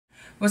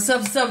What's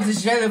up, This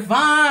is Jay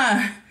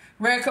Levine.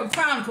 Red Cup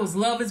Chronicles,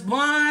 Love is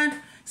Blind,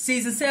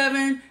 Season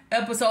 7,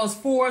 Episodes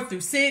 4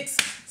 through 6.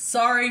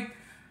 Sorry,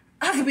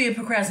 I could be a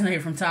procrastinator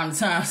from time to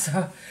time,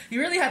 so you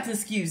really have to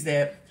excuse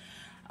that.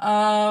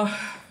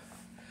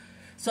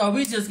 So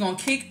we just going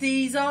to kick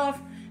these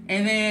off,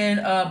 and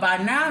then by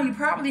now you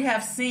probably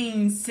have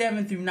seen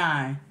 7 through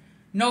 9.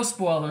 No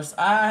spoilers.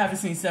 I haven't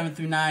seen 7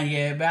 through 9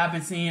 yet, but I've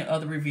been seeing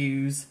other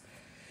reviews.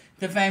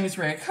 The famous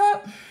Red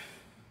Cup.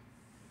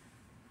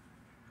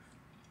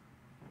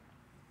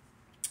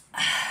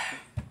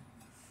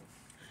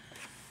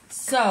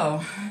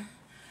 So,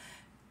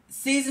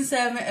 Season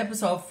 7,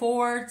 Episode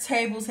 4,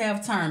 tables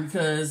have turned,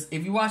 because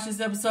if you watch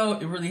this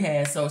episode, it really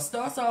has. So, it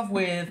starts off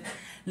with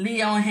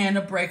Leo and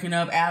Hannah breaking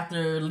up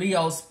after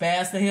Leo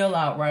spazzed the hell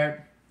out, right?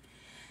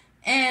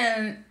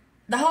 And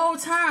the whole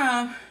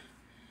time,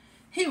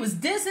 he was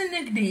dissing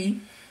Nick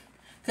D,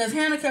 because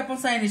Hannah kept on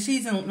saying that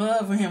she's in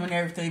love with him and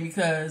everything,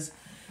 because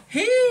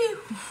he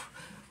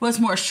was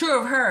more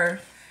sure of her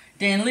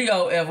than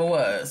Leo ever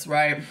was,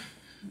 right?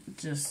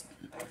 Just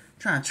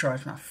trying to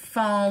charge my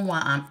phone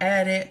while I'm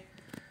at it.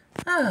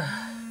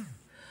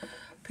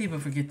 People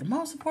forget the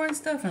most important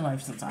stuff in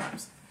life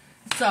sometimes.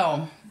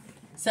 So,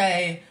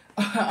 say,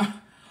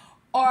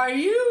 are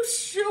you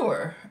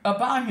sure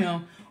about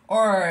him,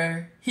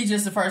 or he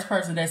just the first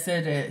person that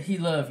said that he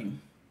loved you?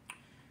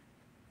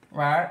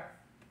 Right?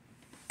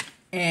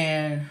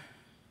 And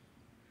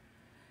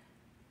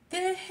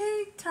then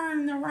he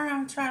turned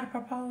around, tried to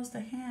propose to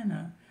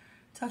Hannah.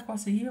 Talk about,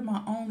 say, you're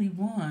my only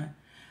one.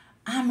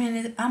 I'm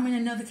in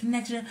another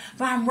connection,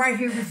 but I'm right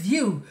here with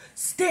you,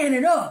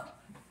 standing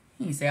up.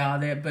 He didn't say all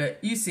that, but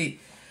you see,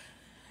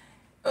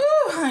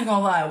 I ain't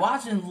gonna lie,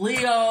 watching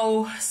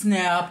Leo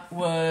snap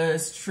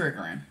was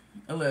triggering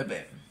a little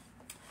bit.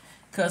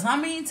 Cause how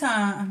many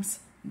times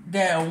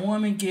that a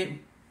woman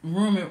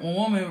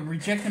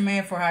reject a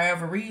man for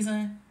however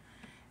reason,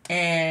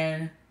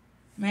 and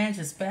man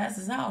just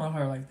passes out on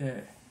her like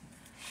that.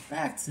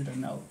 Back to the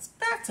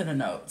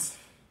notes.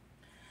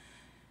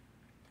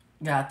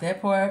 Got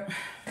that part.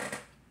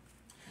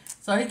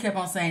 So he kept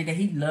on saying that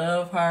he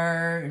loved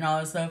her and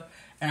all that stuff.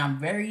 And I'm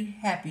very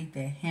happy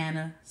that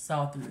Hannah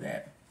saw through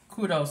that.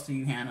 Kudos to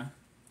you, Hannah.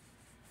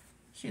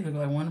 She looked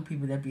like one of the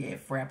people that be at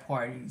frat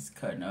parties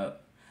cutting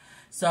up.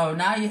 So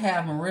now you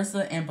have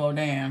Marissa and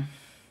Bodan.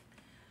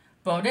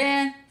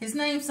 Bodan, his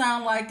name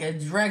sounds like a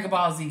Dragon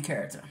Ball Z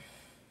character.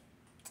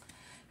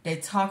 They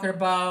talking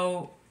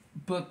about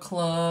book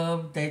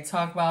club. They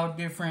talk about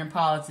different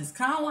politics.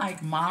 Kind of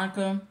like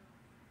Monica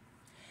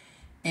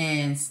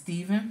and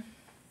Steven.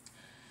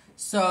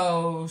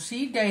 So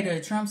she dated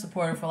a Trump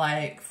supporter for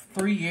like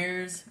 3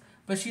 years,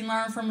 but she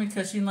learned from it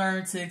because she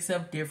learned to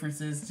accept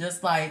differences,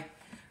 just like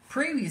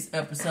previous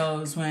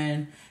episodes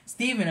when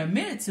Steven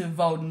admitted to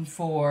voting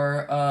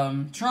for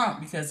Trump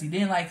because he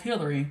didn't like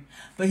Hillary,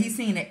 but he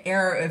seen the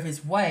error of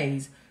his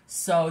ways.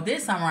 So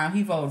this time around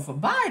he voted for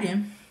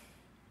Biden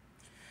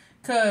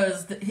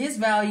because his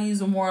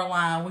values are more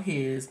aligned with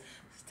his.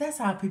 That's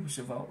how people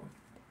should vote.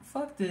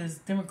 Fuck this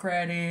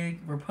Democratic,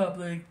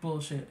 Republic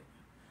bullshit.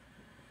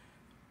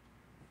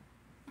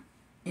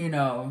 You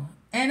know.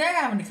 And they're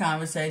having a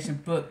conversation,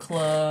 book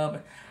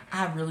club.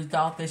 I really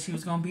thought that she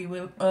was going to be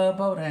with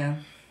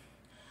Bodan.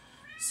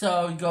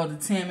 So you go to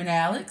Tim and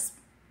Alex.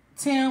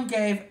 Tim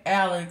gave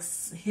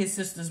Alex his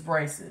sister's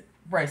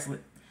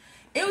bracelet.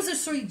 It was a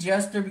sweet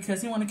gesture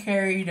because he wanted to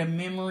carry the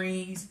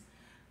memories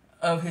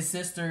of his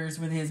sisters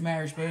with his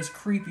marriage. But it's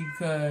creepy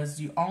because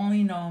you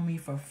only know me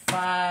for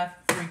 5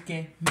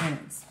 freaking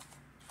minutes.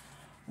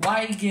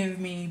 Why you give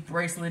me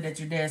bracelet that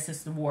your dad's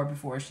sister wore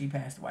before she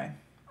passed away?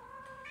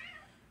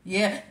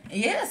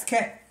 Yes,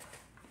 cat.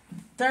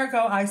 There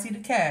go Icy the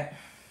cat.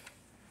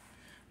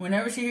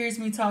 Whenever she hears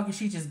me talking,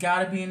 she just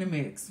gotta be in the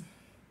mix.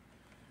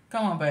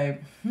 Come on,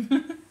 babe.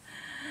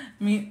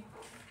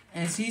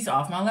 And she's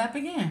off my lap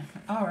again.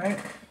 All right.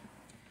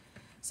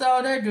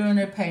 So they're doing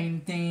their painting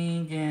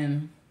thing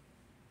and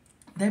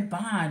they're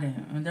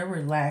bonding and they're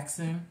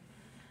relaxing.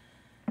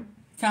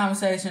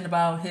 Conversation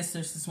about his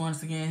sisters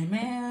once again.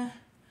 Man,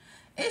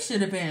 it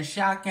should have been a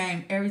shot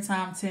game every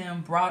time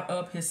Tim brought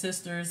up his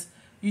sisters.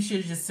 You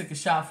should have just took a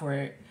shot for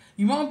it.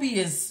 You won't be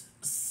as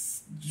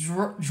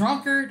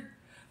drunkard,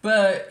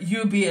 but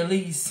you'll be at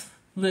least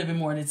a little bit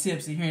more than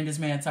tipsy hearing this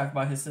man talk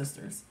about his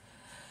sisters.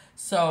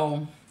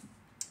 So,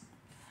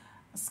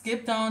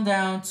 skipped on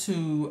down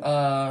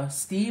to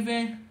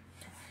Steven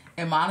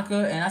and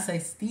Monica. And I say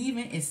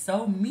Steven is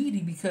so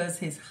meaty because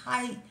his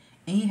height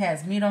and he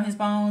has meat on his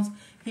bones.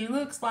 He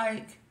looks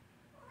like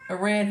a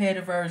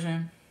red-headed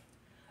version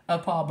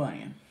of Paul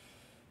Bunyan.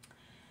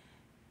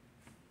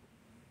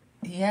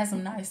 He has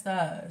some nice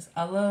thighs.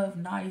 I love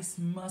nice,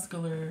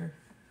 muscular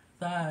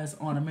thighs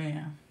on a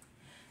man.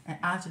 And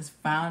I just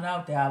found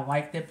out that I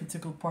like that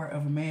particular part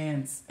of a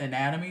man's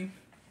anatomy.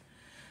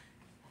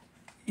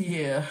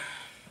 Yeah.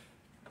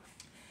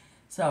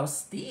 So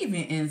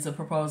Steven ends up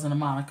proposing to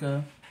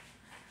Monica.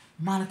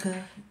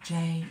 Monica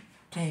J.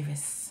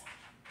 Davis.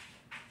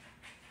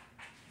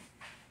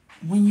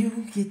 When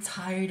you get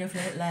tired of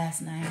that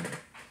last name,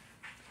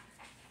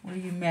 will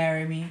you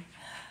marry me?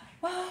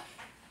 Well,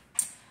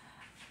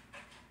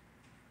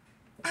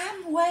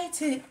 I'm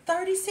waited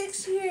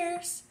 36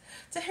 years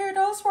to hear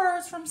those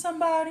words from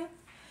somebody.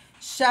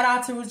 Shout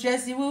out to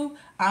Jessie Woo.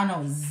 I don't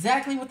know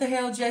exactly what the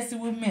hell Jessie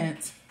Woo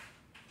meant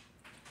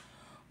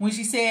when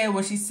she said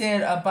what she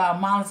said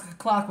about Monica's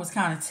clock was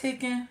kind of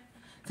ticking.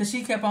 Because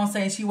she kept on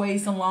saying she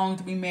waited so long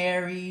to be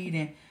married.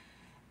 And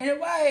in a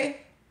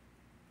way,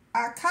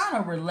 I kind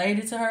of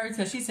related to her.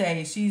 Because she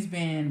said she's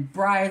been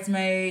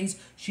bridesmaids.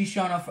 She's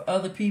shown up for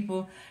other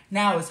people.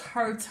 Now it's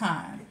her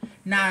time.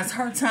 Now it's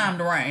her time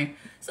to reign.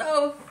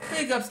 So,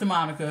 big ups to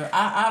Monica.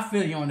 I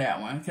feel you on that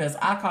one. Because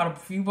I caught up a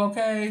few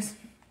bouquets.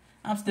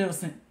 I'm still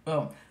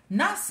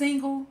not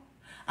single.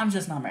 I'm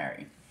just not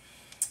married.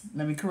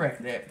 Let me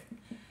correct that.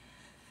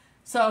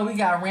 So we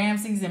got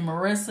Ramses and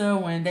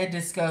Marissa when they're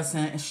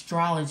discussing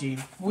astrology,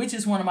 which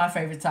is one of my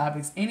favorite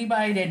topics.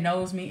 Anybody that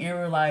knows me in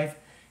real life,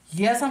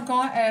 yes, I'm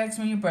going to ask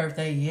when your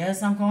birthday.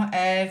 Yes, I'm going to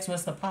ask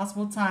what's the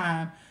possible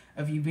time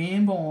of you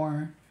being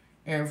born,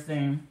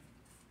 everything.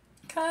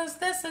 Because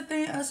that's the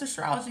thing us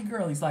astrology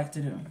girlies like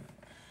to do.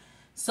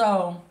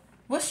 So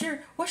what's your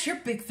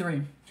big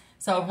three?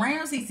 So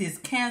Ramses is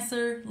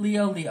Cancer,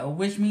 Leo, Leo,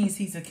 which means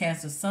he's a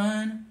Cancer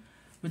sun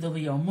with a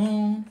Leo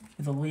moon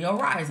with a Leo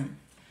rising.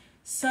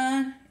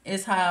 Sun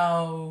is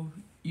how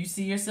you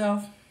see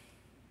yourself.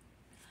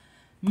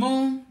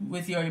 Moon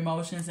with your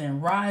emotions,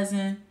 and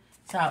rising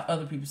is how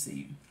other people see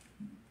you.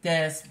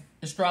 That's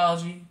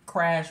astrology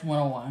crash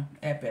 101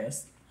 at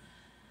best.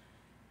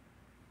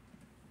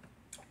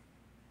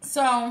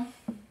 So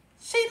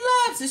she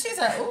loves it. She's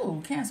like,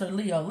 ooh, Cancer,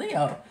 Leo,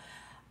 Leo.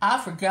 I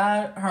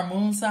forgot her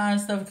moon sign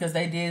and stuff because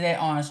they did that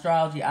on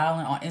Astrology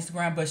Island on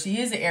Instagram, but she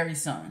is an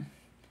Aries sun.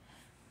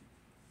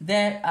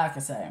 That I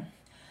could say.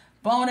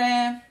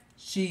 Bonan,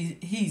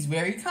 he's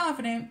very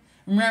confident.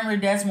 Remember,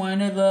 that's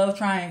one of the love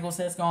triangles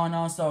that's going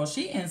on. So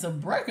she ends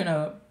up breaking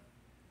up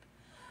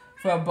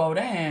for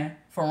Bodan,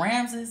 for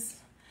Ramses.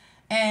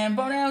 And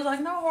Bodan was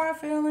like, no hard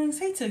feelings.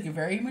 He took it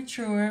very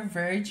mature,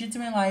 very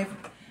gentleman life,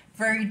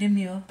 very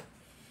demure.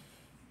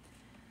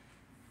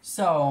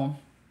 So,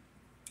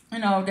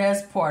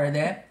 that's part of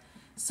that.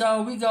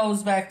 So we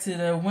goes back to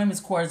the women's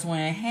quarters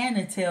when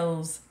Hannah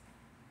tells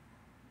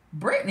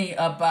Brittany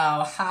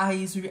about how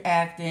he's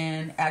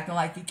reacting, acting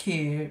like a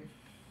kid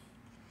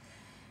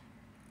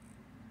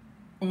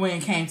when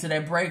it came to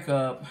that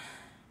breakup.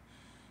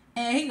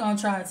 And he gonna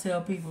try to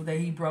tell people that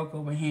he broke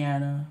up with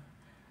Hannah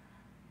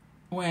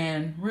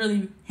when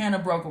really Hannah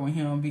broke up with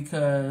him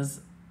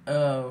because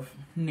of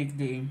Nick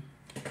D.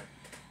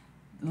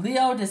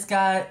 Leo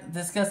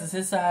discusses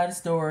his side of the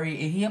story,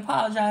 and he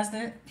apologized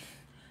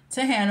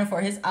to Hannah for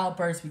his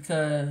outburst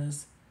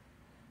because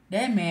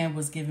that man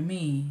was giving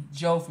me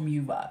Joe from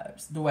You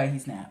vibes, the way he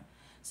snapped.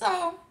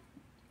 So,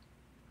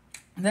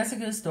 that's a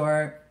good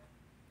story.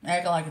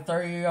 Acting like a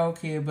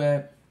 30-year-old kid,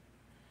 but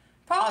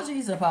apology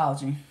is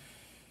apology.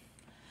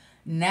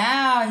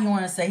 Now he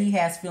want to say he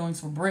has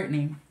feelings for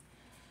Brittany.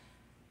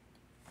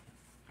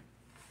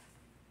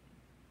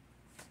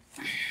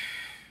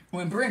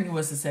 When Brittany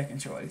was the second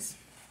choice.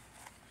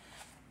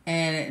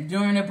 And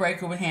during the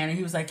breakup with Hannah,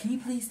 he was like, can you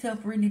please tell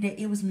Brittany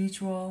that it was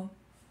mutual?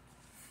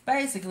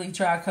 Basically,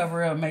 try to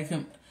cover up, make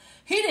him...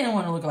 He didn't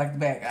want to look like the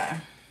bad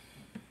guy.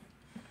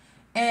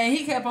 And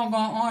he kept on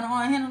going on and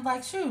on. And Hannah was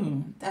like,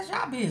 shoot, that's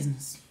your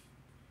business.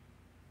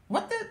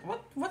 What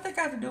they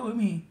got to do with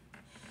me?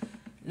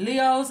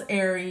 Leo's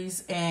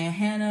Aries, and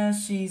Hannah,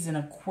 she's an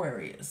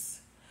Aquarius.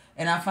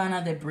 And I find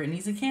out that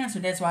Brittany's a Cancer.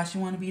 That's why she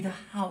want to be the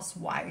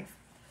housewife.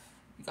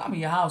 You gotta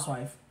be a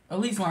housewife. At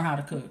least learn how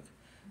to cook.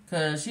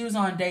 Because she was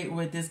on a date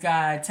with this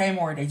guy,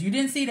 Tamor. You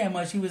didn't see that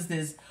much. He was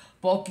this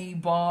bulky,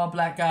 bald,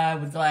 black guy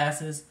with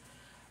glasses.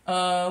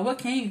 What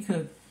can you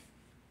cook?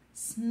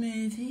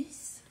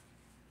 Smoothies.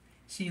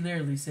 She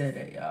literally said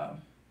that, y'all.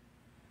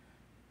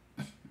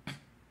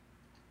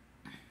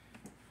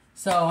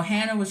 So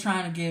Hannah was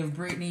trying to give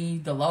Brittany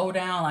the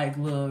lowdown. Like,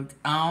 look,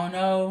 I don't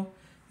know.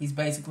 He's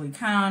basically a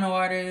con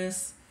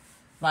artist.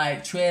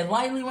 Like, tread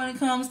lightly when it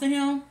comes to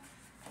him.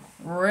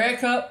 Red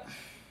Cup.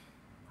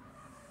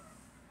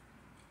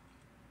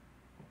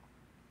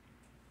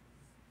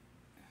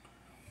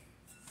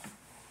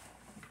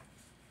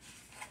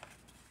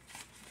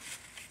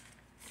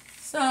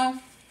 So,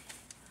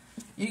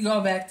 you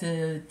go back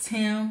to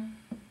Tim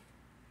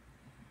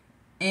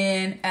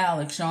and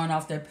Alex showing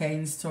off their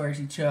patents towards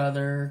each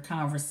other,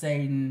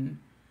 conversing.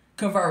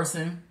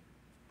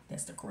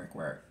 That's the correct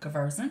word,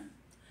 conversing.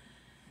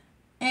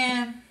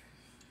 And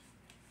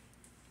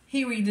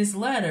he read this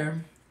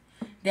letter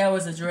that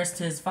was addressed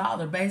to his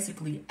father,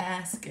 basically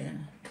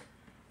asking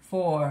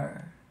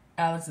for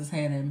Alex's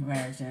hand in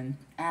marriage. And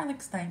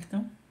Alex thanked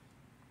him.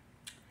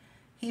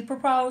 He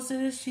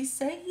proposes. She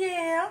said,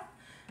 yeah.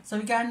 So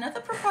we got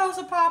another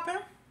proposal popping.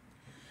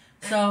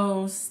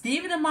 So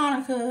Steven and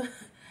Monica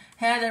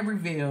had a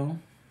reveal.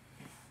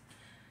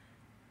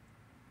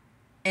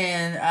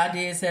 And I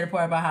did say the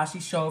part about how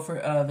she showed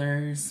for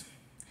others.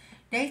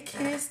 They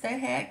kissed. They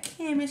had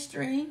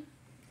chemistry.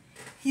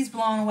 He's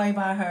blown away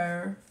by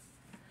her.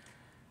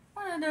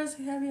 wonder,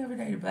 have you ever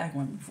dated black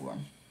women before?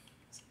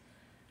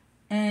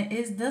 And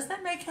does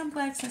that make him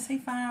black since he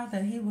found out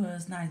that he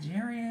was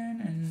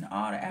Nigerian and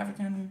all the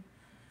African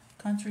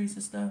countries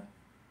and stuff?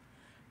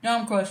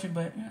 Dumb question,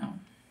 but you know,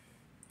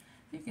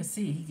 you can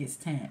see he gets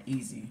tan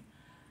easy.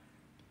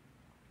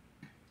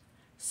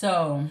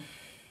 So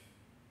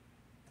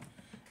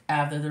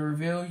after the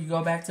reveal, you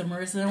go back to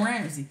Marissa and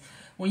Ramsey.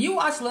 When you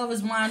watch Love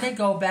is Blind, they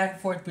go back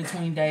and forth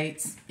between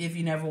dates. If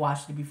you never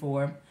watched it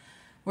before,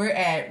 we're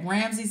at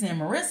Ramsey's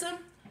and Marissa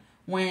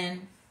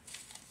when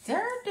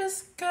they're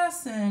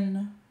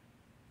discussing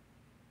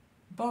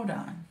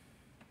Bodon.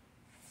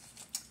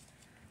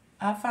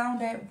 I found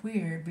that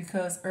weird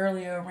because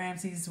earlier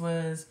Ramsey's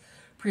was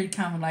pretty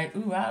common, like,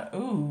 I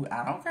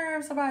don't care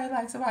if somebody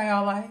likes somebody I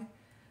like,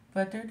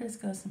 but they're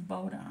discussing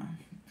Bodon.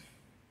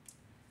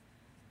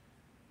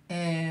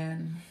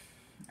 And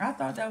I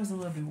thought that was a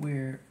little bit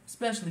weird,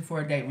 especially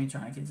for a date when you're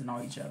trying to get to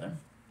know each other.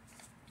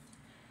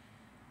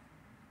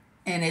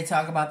 And they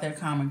talk about their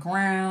common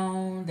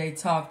ground. They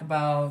talked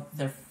about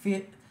their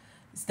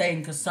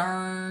stating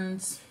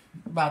concerns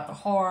about the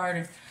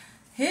heart.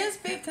 His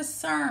big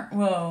concern,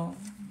 well,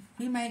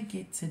 we may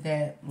get to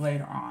that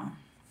later on.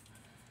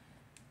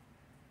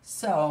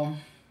 So,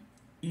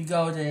 you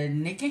go to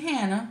Nick and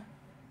Hannah.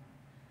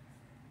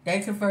 They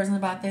conversing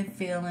about their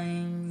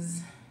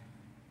feelings.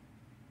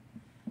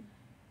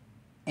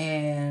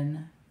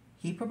 And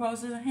he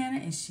proposed to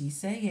Hannah and she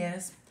said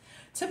yes.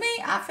 To me,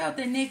 I felt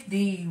that Nick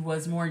D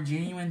was more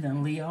genuine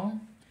than Leo.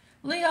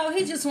 Leo,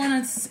 he just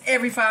wanted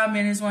every 5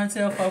 minutes want to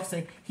tell folks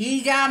that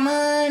he got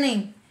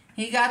money.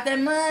 He got that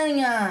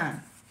money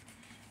on.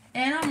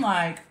 And I'm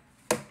like,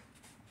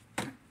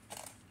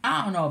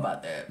 I don't know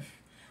about that.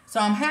 So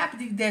I'm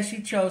happy that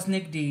she chose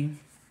Nick D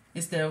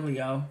instead of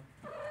Leo.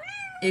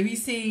 If you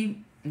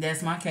see,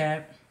 that's my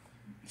cat.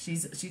 She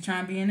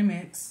trying to be in the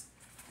mix.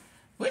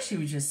 Wish she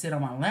would just sit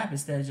on my lap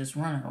instead of just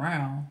running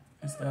around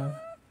and stuff.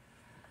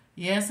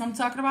 Yes, I'm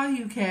talking about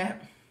you,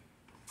 cat.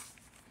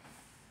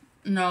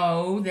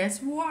 No,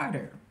 that's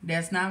water.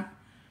 That's not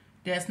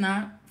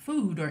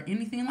food or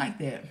anything like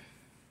that.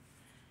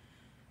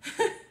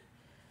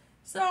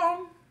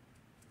 So,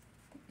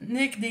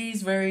 Nick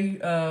D's very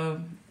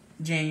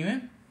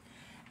genuine.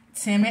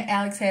 Tim and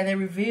Alex had their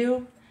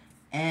reveal,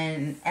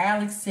 and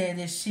Alex said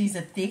that she's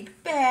a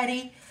thick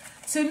baddie.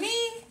 To me,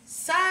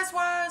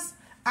 size-wise,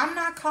 I'm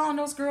not calling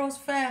those girls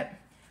fat,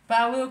 but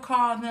I will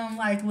call them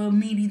like a little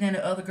meaty than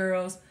the other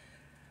girls.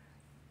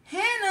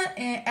 Hannah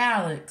and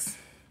Alex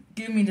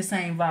give me the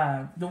same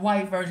vibe. The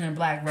white version and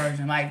black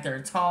version. Like,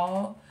 they're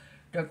tall,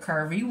 they're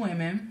curvy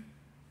women.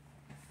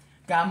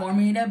 Got more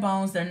meat in their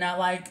bones. They're not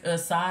like a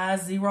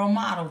size 0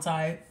 model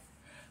type.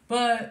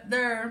 But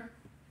they're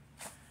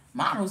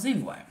models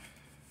anyway.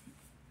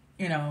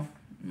 You know,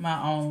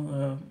 my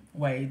own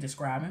way of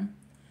describing.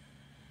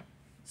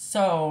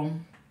 So,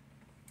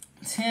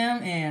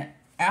 Tim and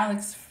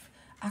Alex,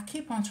 I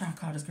keep on trying to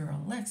call this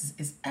girl Alexis.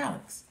 It's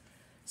Alex.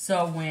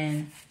 So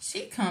when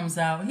she comes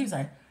out, he was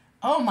like,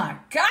 oh my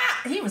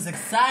God, he was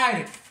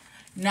excited.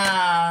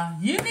 Nah,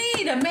 you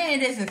need a man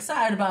that's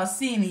excited about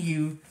seeing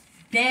you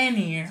damn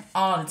near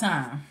all the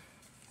time.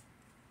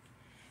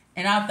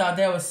 And I thought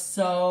that was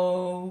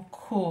so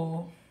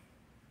cool.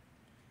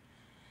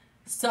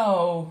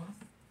 So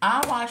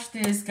I watched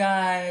this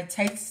guy,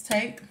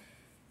 Take.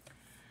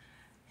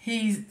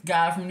 He's a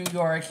guy from New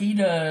York. He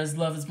does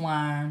Love is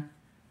Blind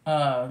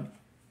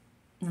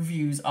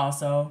reviews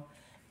also.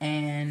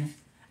 And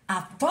I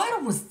thought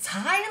it was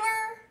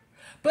Tyler,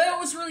 but it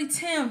was really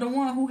Tim, the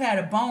one who had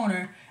a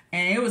boner.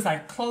 And it was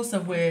like close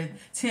up with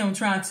Tim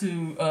trying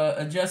to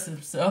adjust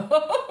himself.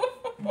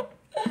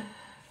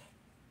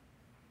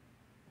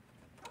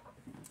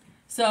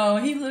 So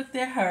he looked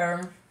at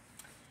her.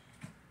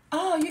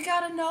 Oh, you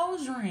got a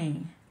nose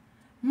ring.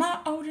 My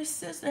oldest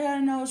sister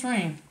had a nose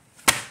ring.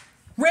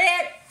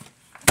 Red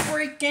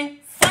freaking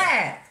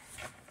flag.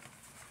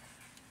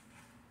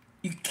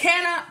 You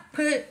cannot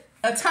put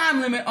a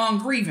time limit on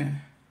grieving.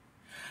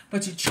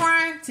 But you're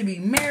trying to be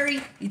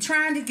married. You're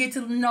trying to get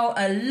to know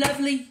a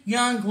lovely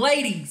young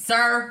lady,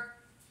 sir.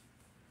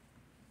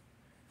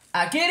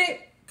 I get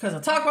it, because I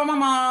talk about my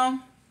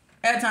mom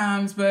at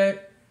times,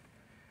 but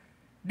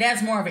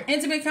that's more of an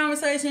intimate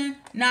conversation,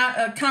 not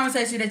a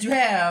conversation that you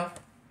have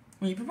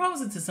when you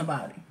propose it to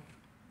somebody.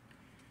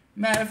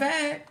 Matter of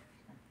fact,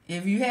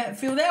 if you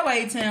feel that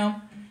way, Tim,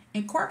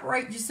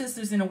 incorporate your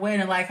sisters in a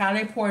wedding, like how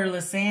they pour the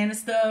little sand and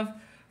stuff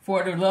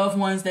for the loved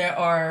ones that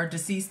are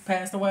deceased,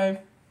 passed away,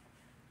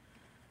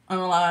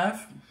 unalive.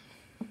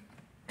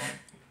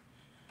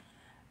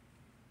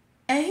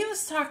 And he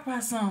was talking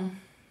about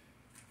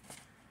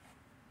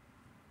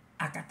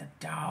I got the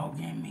dog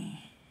in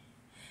me.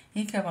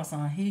 He kept on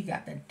saying he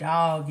got the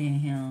dog in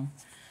him.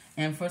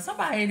 And for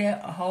somebody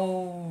that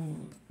whole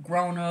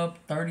grown up,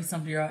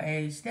 30-something-year-old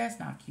age, that's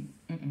not cute.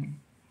 Mm-mm.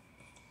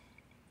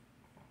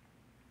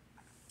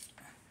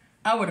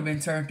 I would have been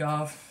turned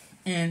off,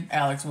 and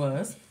Alex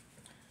was.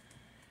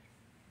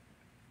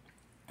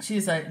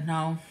 She's like,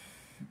 no,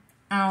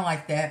 I don't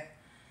like that.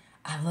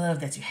 I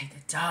love that you hate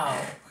the dog.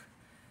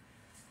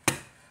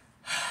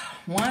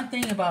 one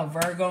thing about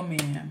Virgo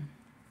men,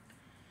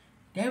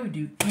 they would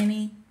do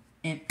any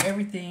and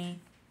everything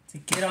to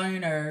get on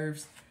your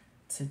nerves,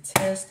 to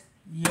test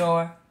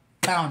your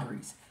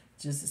boundaries,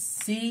 just to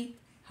see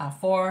how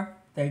far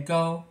they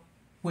go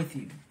with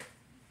you.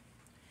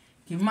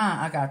 Keep in mind,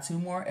 I got 2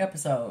 more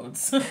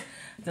episodes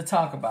to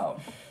talk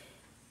about.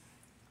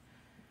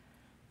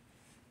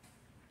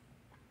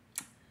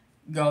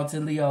 Go to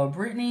Leo.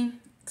 Brittany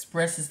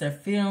expresses their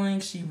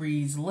feelings. She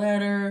reads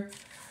letter,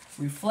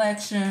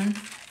 reflection,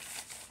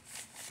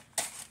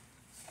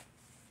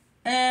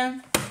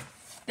 and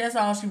that's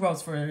all she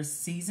wrote for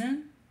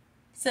season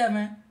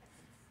 7,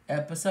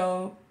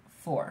 episode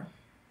 4.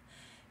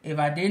 If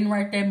I didn't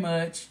write that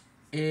much,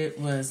 it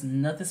was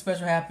nothing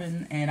special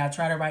happened, and I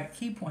try to write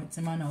key points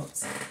in my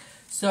notes.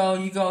 So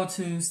you go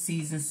to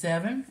season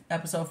 7,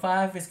 episode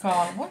 5. It's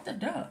called What the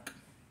Duck.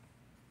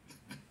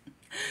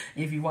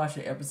 If you watch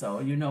the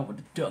episode, you know what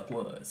the duck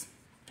was.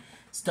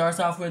 Starts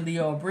off with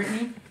Leo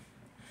Brittany.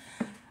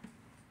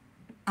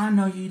 I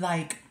know you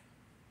like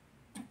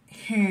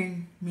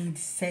hearing me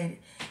say,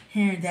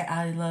 hearing that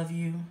I love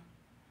you.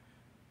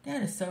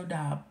 That is so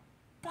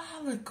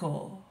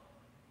diabolical.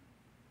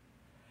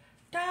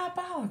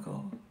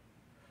 Diabolical.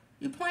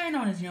 You playing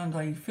on this young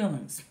lady's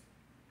feelings.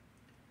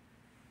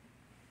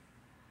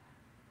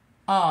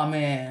 Oh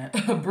man,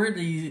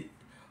 Brittany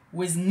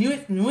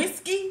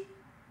Wisniewski.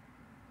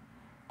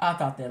 I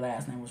thought that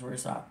last name was weird,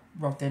 so I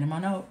wrote that in my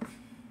note.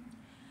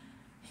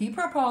 He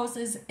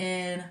proposes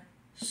and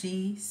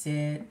she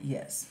said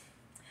yes.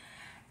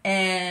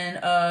 And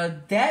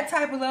that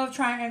type of love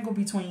triangle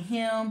between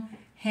him,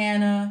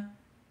 Hannah,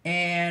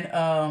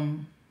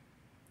 and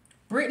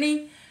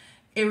Brittany,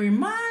 it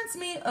reminds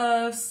me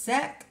of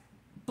Zach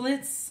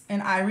Blitz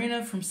and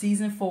Irina from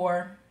season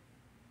 4.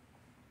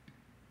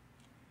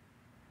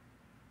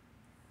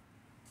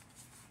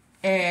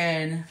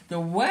 And the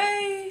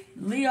way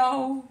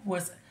Leo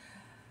was,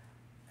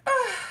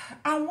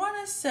 I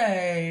want to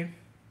say,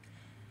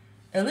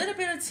 a little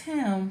bit of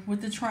Tim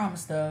with the trauma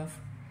stuff,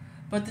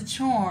 but the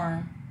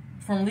charm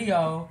from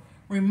Leo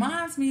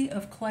reminds me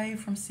of Clay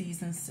from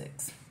season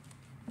 6.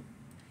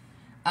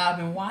 I've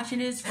been watching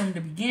this from the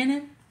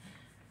beginning.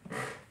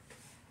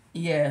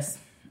 Yes,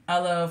 I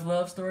love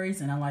love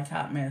stories and I like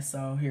hot mess,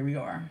 so here we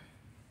are.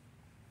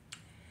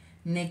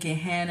 Nick and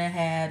Hannah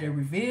had a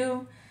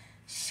reveal.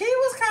 She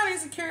was kind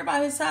of insecure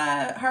about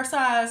her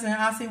size, and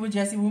I see what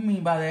Jesse would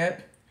mean by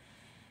that.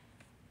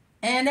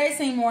 And they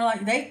seem more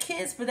like, they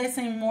kids, but they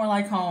seem more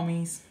like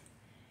homies.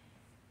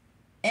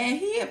 And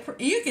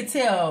you could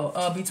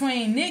tell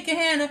between Nick and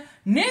Hannah,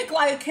 Nick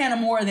liked Hannah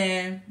more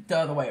than the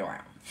other way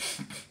around.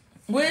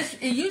 Which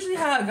is usually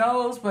how it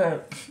goes,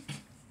 but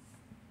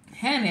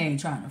Hannah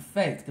ain't trying to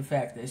fake the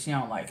fact that she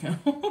don't like him.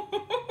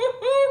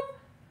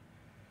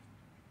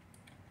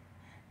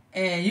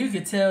 And you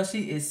could tell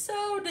she is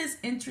so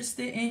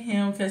disinterested in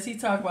him because he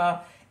talked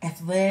about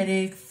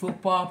athletic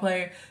football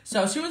player.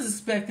 So she was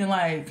expecting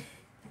like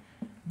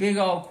big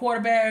old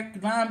quarterback,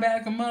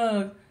 linebacker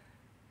mug.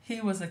 He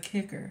was a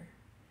kicker.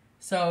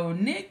 So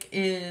Nick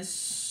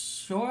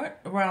is short,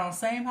 around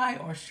same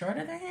height or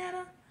shorter than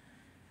Hannah.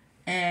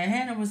 And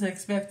Hannah was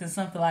expecting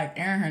something like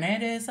Aaron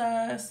Hernandez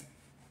size.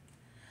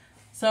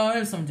 So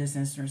there's some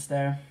disinterest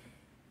there.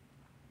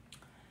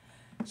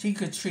 She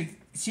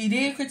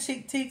did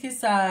critique his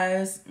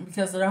size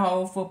because of the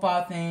whole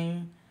football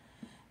thing.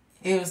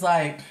 It was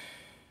like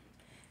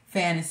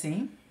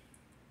fantasy.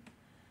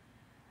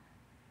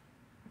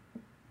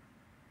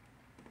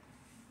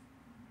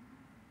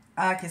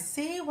 I can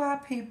see why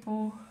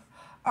people...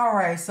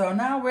 Alright, so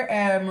now we're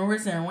at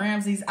Marissa and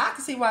Ramsey's. I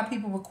can see why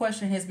people would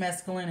question his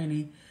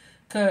masculinity.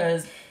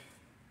 Because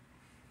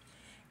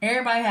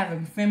everybody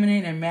having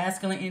feminine and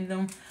masculine in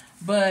them.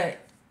 But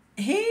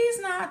he's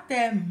not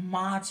that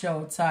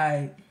macho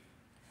type.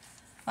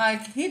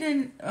 Like, he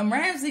didn't...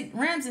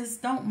 Ramses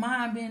don't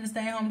mind being a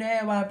stay-at-home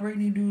dad while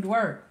Brittany do the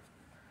work.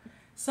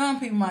 Some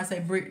people might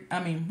say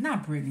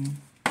not Brittany.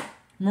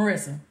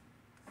 Marissa.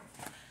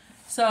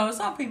 So,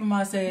 some people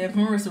might say if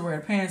Marissa wear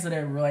the pants of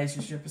that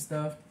relationship and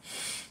stuff.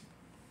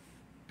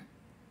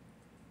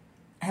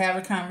 Have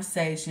a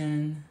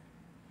conversation.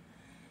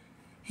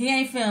 He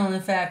ain't feeling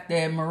the fact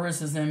that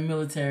Marissa's in the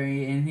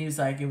military, and he was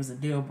like, it was a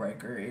deal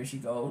breaker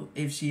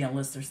if she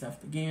enlists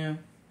herself again.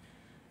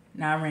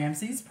 Now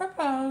Ramsey's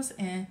proposed,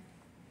 and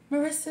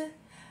Marissa,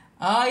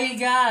 all you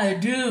gotta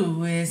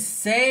do is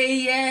say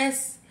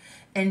yes,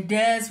 and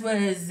that's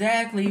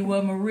exactly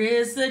what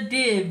Marissa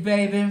did,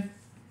 baby.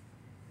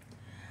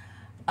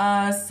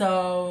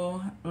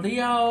 So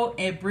Leo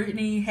and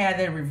Brittany had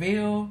their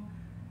reveal.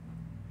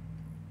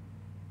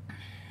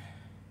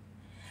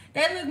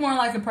 They look more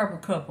like a purple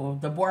couple.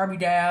 The Barbie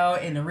doll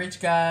and the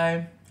rich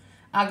guy.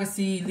 I could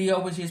see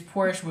Leo with his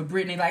Porsche with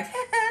Brittany like,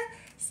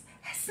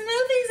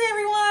 smoothies,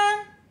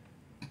 everyone.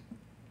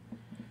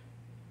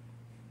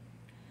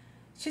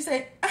 She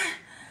said,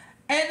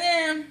 and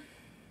then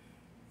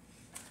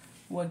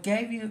what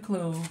gave you a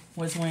clue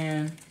was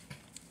when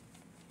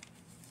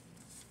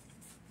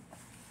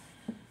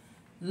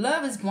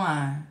love is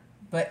blind,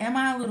 but am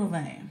I a little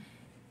vain?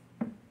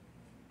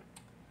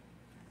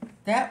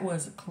 That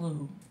was a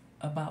clue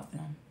about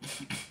them.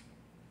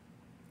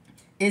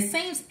 It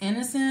seems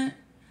innocent,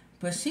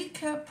 but she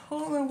kept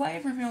pulling away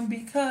from him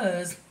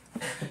because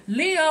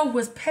Leo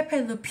was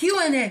Pepe Le Pew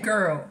in that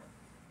girl.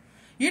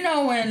 You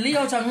know when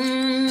Leo talked,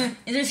 and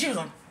then she was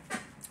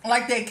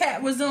like that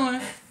cat was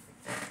doing.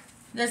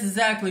 That's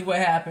exactly what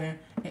happened.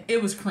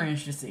 It was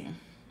cringe to see.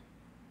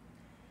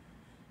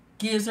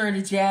 Gives her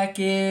the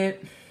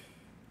jacket.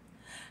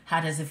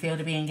 How does it feel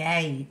to be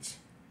engaged?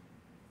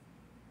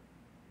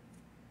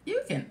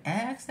 You can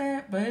ask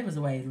that, but it was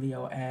the way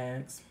Leo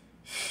asked.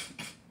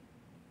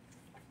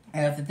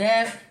 After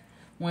that,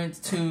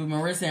 went to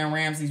Marissa and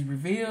Ramsey's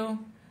reveal.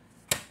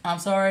 I'm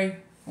sorry,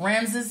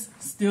 Ramses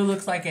still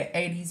looks like an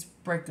 80s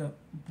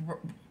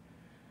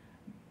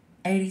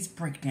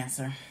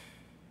breakdancer.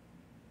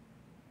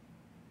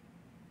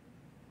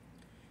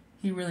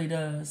 He really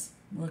does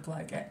look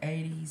like an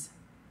 80s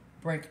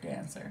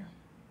breakdancer.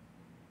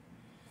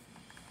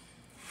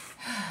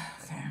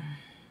 Okay.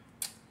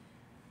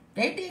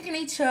 They digging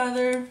each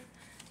other.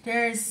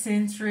 Their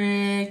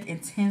eccentric,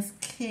 intense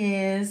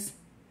kiss.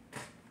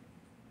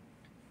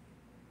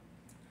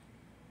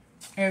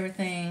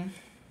 Everything.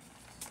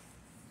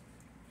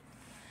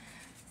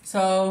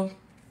 So,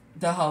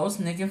 the host,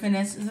 Nick and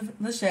Vanessa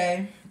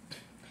Lachey,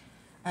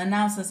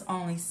 announces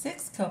only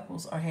 6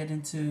 couples are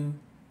heading to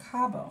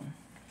Cabo,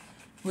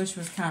 which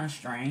was kind of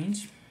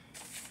strange.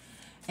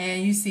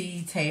 And you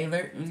see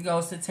Taylor, it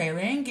goes to Taylor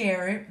and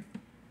Garrett,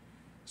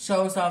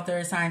 shows off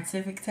their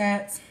scientific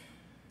tats.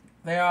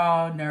 They're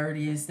all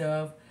nerdy and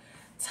stuff.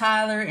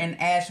 Tyler and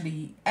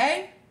Ashley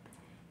A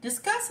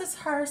discusses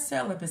her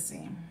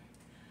celibacy.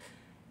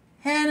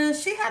 Hannah,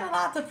 she had a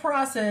lot to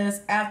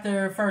process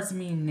after first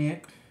meeting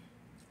Nick.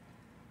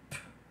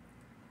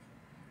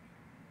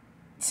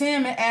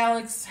 Tim and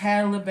Alex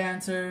had a little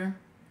banter.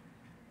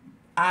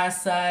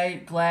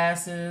 Eyesight,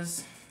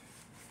 glasses.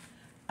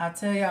 I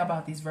tell y'all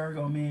about these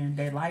Virgo men.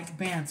 They like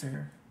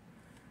banter,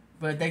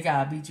 but they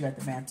gotta beat you at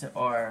the banter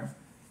or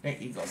their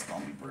ego's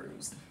gonna be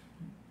bruised.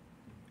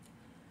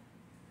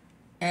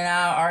 And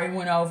I already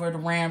went over the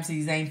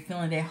Ramseys ain't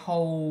feeling that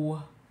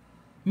whole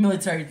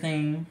military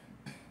thing.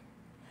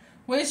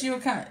 Which you were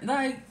kind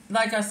of,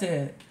 like I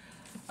said,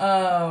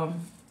 I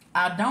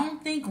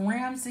don't think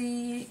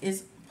Ramsey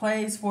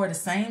plays for the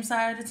same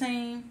side of the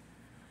team.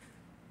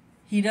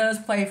 He does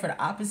play for the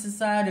opposite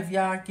side, if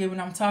y'all get what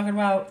I'm talking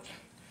about.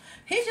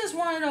 He's just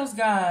one of those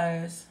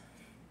guys,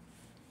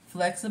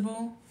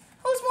 flexible,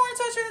 who's more in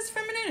touch with his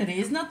femininity.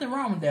 There's nothing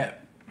wrong with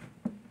that.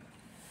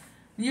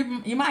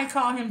 You might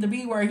call him the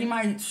B word. He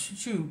might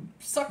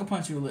sucker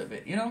punch you a little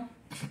bit, you know?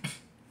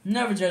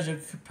 Never judge a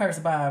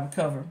person by a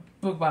cover,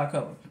 book by a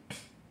cover.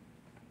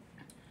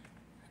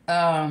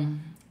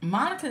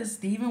 Monica and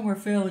Steven were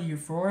feeling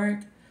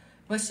euphoric,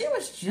 but she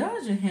was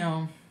judging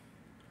him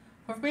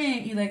for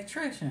being an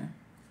electrician,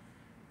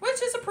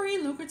 which is a pretty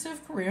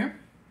lucrative career.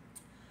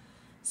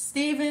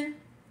 Steven,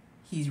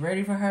 he's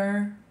ready for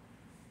her.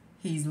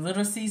 He's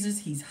Little Caesars.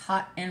 He's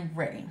hot and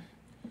ready.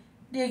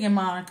 Digging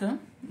Monica.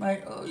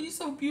 Like, oh, you're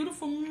so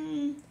beautiful.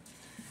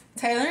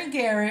 Taylor and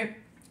Garrett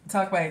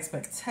talk about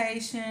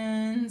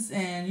expectations.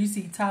 And you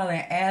see Tyler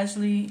and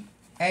Ashley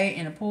A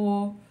in the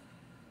pool.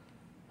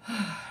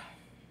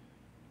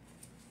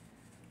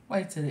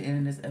 Wait till the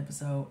end of this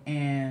episode.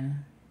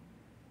 And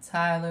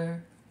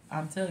Tyler,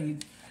 I'm telling you,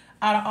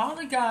 out of all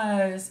the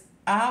guys,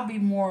 I'm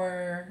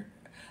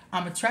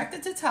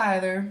attracted to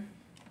Tyler.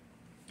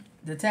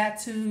 The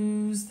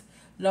tattoos,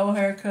 low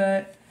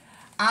haircut.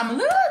 I'm a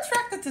little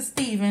attracted to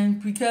Steven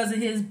because of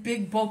his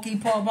big, bulky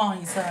Paul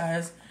Bonnie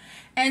size.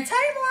 And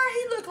Tamar,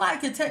 he looked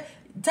like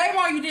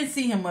Tamar, you didn't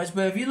see him much,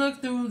 but if you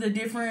look through the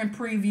different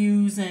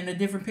previews and the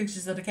different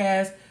pictures of the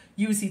cast,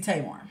 you would see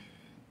Tamar.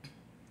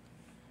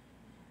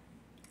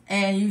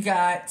 And you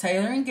got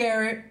Taylor and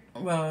Garrett.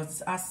 Well,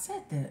 I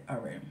said that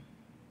already.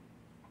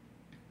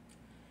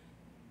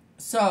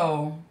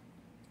 So,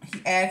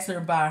 he asked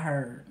her by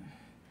her.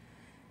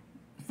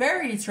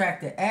 Very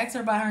attractive. Asked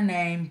her by her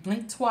name.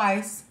 Blinked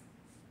twice.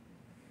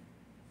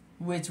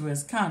 Which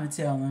was kind of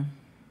telling.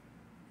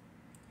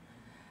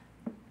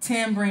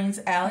 Tim brings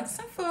Alex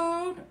some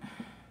food.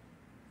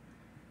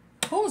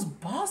 Who's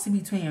bossy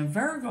between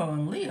Virgo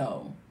and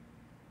Leo?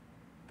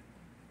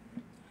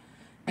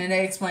 And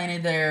they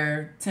explained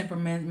their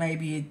temperament may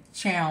be a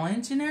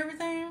challenge and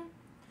everything.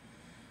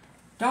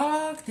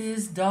 Dog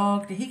this,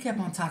 dog that. He kept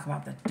on talking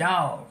about the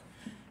dog.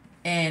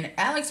 And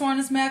Alex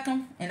wanted to smack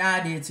him, and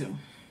I did too.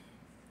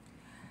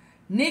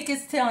 Nick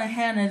is telling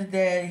Hannah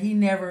that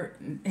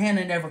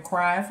Hannah never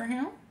cried for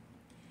him.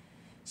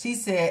 She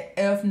said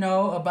F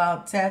no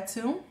about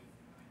tattoo.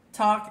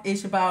 Talk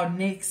ish about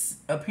Nick's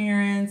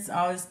appearance,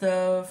 all this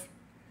stuff.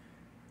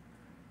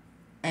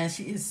 And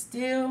she is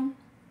still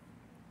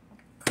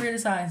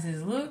criticizing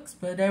his looks,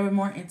 but they were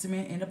more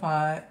intimate in the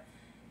pod.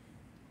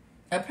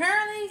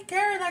 Apparently,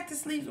 Gary liked to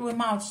sleep with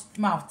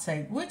mouth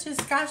tape, which is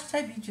Scotch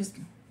tape. You just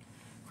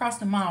cross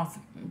the mouth,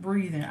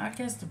 breathing. I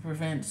guess to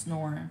prevent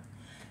snoring.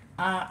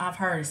 I've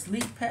heard of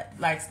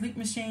sleep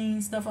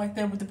machines, stuff like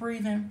that with the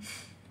breathing.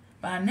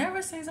 But I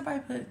never seen somebody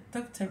put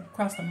duct tape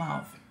across the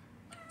mouth.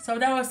 So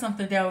that was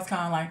something that was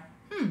kind of like,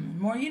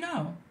 more you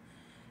know.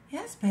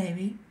 Yes,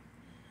 baby.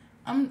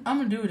 I'm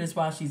gonna do this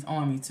while she's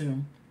on me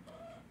too.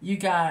 You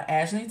got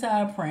Ashley and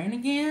Todd praying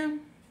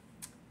again,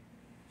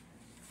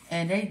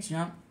 and they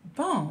jump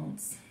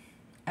bones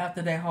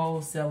after that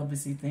whole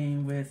celibacy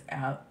thing with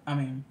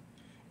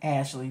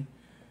Ashley.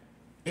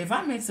 If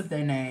I mix up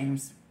their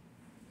names,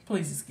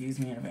 please excuse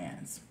me in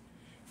advance.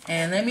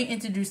 And let me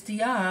introduce to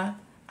y'all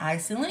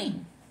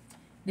Iceline.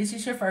 This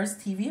is your first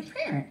TV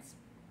appearance.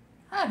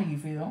 How do you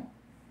feel?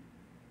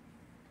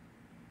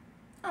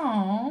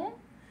 Oh,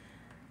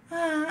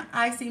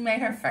 Icy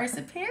made her first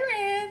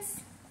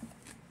appearance.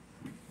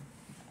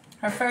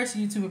 Her first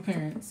YouTube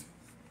appearance.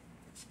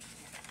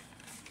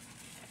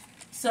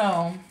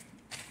 So,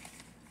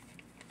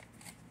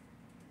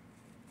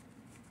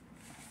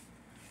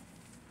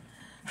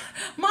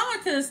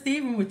 Monica and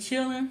Steven were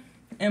chilling,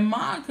 and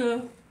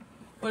Monica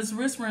was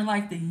whispering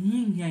like the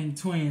Yin Yang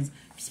twins.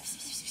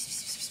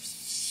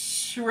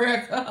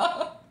 Shrek.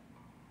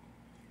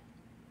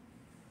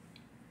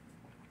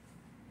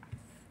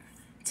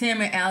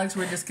 Tim and Alex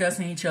were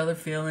discussing each other's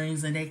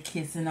feelings, and they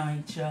kissing on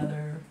each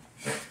other.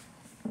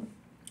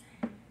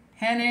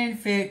 Hannah and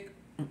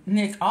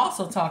Nick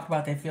also talked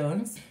about their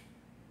feelings.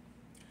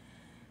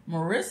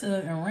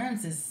 Marissa and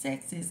Ramsey's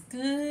sex is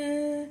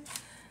good.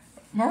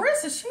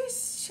 Marissa,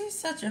 she's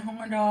such a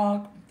horn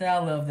dog that I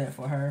love that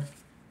for her.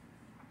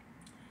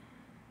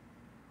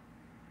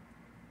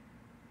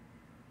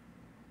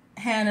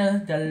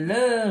 Hannah, the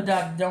love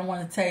doctor, don't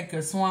want to take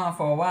a swan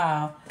for a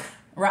while.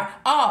 Right.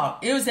 Oh,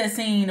 it was that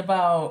scene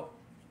about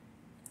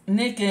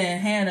Nick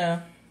and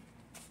Hannah.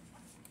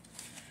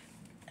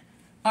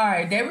 All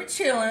right, they were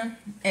chilling,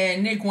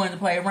 and Nick wanted to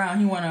play around.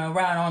 He wanted to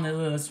ride on the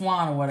little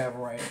swan or whatever,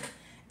 right?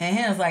 And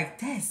Hannah's like,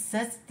 that's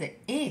such the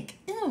ick.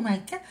 Oh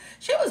my God.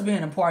 She was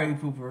being a party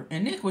pooper,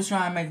 and Nick was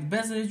trying to make the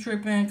best of the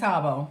trip in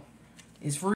Cabo. It's free.